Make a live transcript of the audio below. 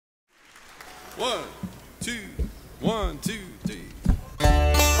1, 2, 1, 2, 3.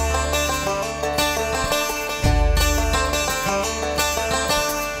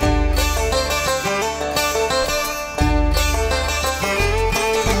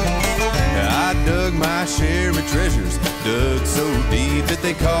 I dug my share of treasures, dug so deep that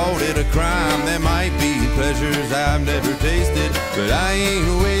they called it a crime. There might be pleasures I've never tasted, but I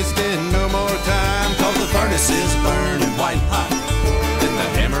ain't wasting no more time. Cause the furnace is burning white hot, and the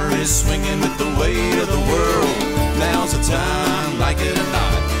hammer is swinging with the weight of the world. Now's the time, like it or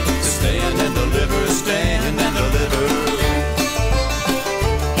not, to stand and deliver, stand and deliver.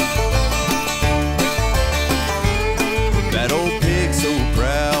 That old pig so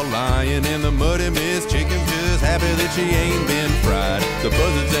proud, lying in the muddy mist, chicken just happy that she ain't been fried. The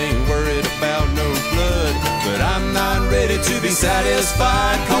buzzards ain't worried about no flood, but I'm not ready to be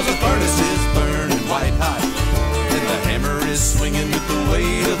satisfied. Cause the furnace is burning white hot, and the hammer is swinging with the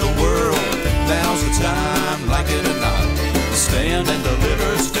weight of the world. Now's the time, like it or not, to stand and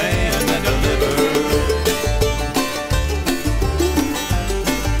deliver, stand and deliver.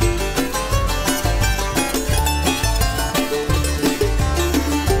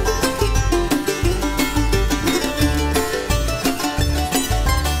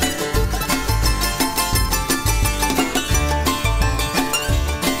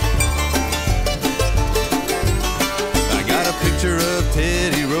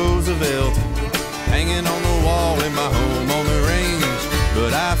 Hanging on the wall in my home on the range,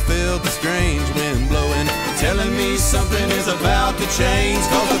 but I felt the strange wind blowing, telling me something is about to change.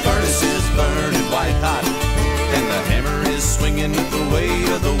 Cause the furnace is burning white hot, and the hammer is swinging with the weight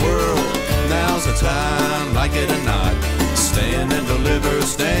of the world. Now's the time, like it or not, stand and deliver,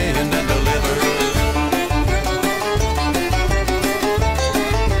 stand and deliver.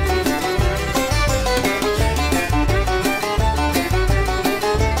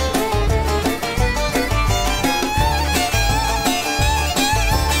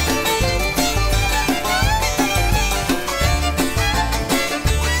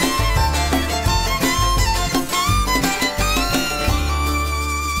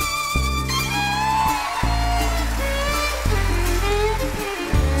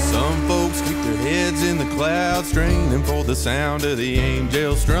 Clouds straining for the sound of the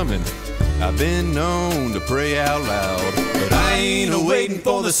angels strumming. I've been known to pray out loud, but I ain't waiting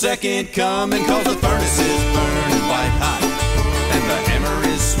for the second coming. Cause the furnace is burning white hot, and the hammer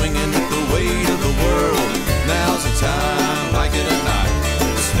is swinging with the weight of the world. Now's the time, like it or not,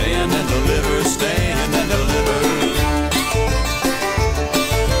 stand and deliver, stand and deliver.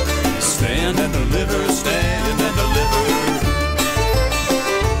 Stand and deliver, stand and deliver.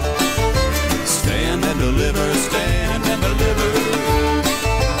 Stand and deliver, stand and deliver.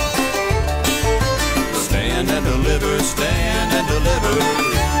 Stand and deliver, stand and deliver.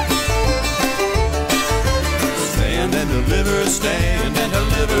 Stand and deliver, stand and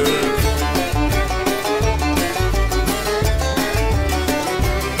deliver.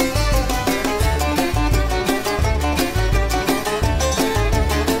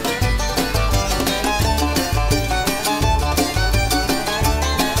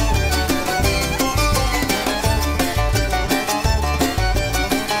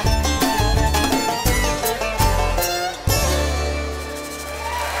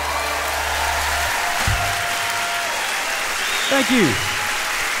 Thank you.